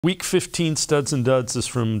Week 15 studs and duds is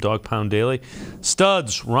from Dawg Pound Daily.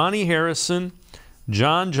 Studs, Ronnie Harrison,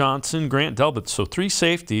 John Johnson, Grant Delpit. So 3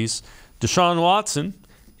 safeties, Deshaun Watson,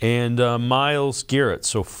 and Myles Garrett.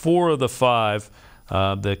 So 4 of the 5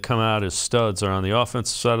 that come out as studs are on the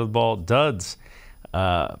offensive side of the ball. Duds,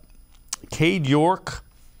 Cade York,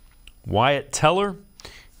 Wyatt Teller,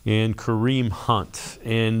 and Kareem Hunt.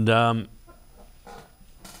 And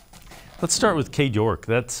let's start with Cade York.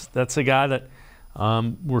 That's a guy that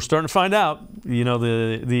we're starting to find out. You know,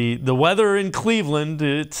 the weather in Cleveland,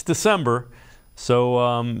 it's December. So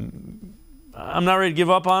I'm not ready to give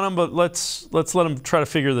up on him, but let's let him try to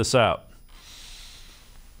figure this out.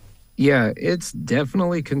 Yeah, it's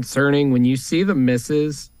definitely concerning when you see the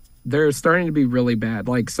misses. They're starting to be really bad,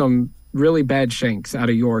 like some really bad shanks out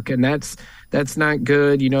of York, and that's not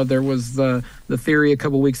good. You know, there was the theory a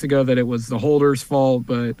couple weeks ago that it was the holder's fault,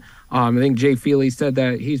 but I think Jay Feely said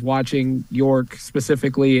that he's watching York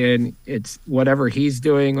specifically, and it's whatever he's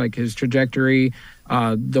doing, like his trajectory,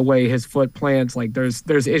 the way his foot plants, like there's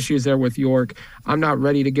issues there with York. I'm not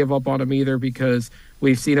ready to give up on him either because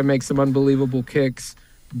we've seen him make some unbelievable kicks,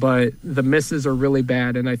 but the misses are really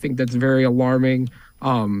bad, and I think that's very alarming.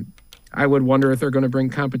 I would wonder if they're going to bring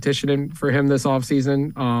competition in for him this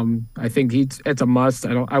offseason. I think it's a must.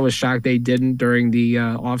 I was shocked they didn't during the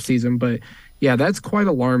offseason, but yeah, that's quite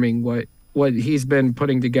alarming what he's been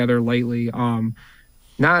putting together lately.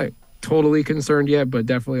 Not totally concerned yet, but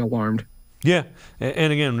definitely alarmed. Yeah,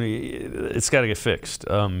 and again, it's got to get fixed.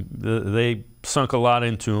 They sunk a lot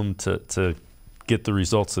into him to get the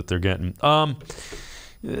results that they're getting.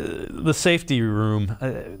 The safety room,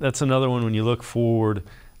 that's another one when you look forward.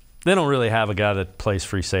 They don't really have a guy that plays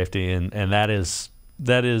free safety, and that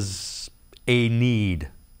is a need.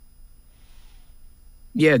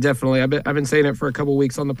 Yeah, definitely. I've been saying it for a couple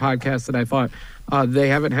weeks on the podcast that I thought they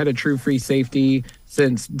haven't had a true free safety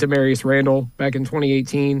since Demarius Randall back in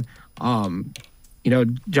 2018. You know,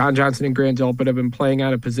 John Johnson and Grant Delpit have been playing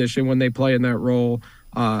out of position when they play in that role.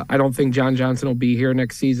 I don't think John Johnson will be here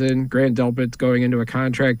next season. Grant Delpit's going into a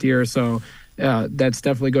contract year, so that's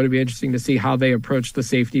definitely going to be interesting to see how they approach the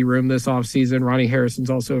safety room this offseason. Ronnie Harrison's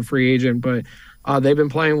also a free agent, but they've been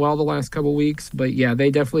playing well the last couple weeks. But, yeah,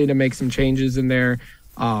 they definitely need to make some changes in there.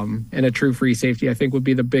 And a true free safety, I think, would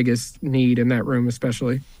be the biggest need in that room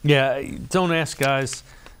especially. Yeah, don't ask guys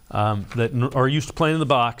that are used to playing in the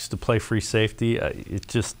box to play free safety.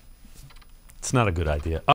 It's not a good idea.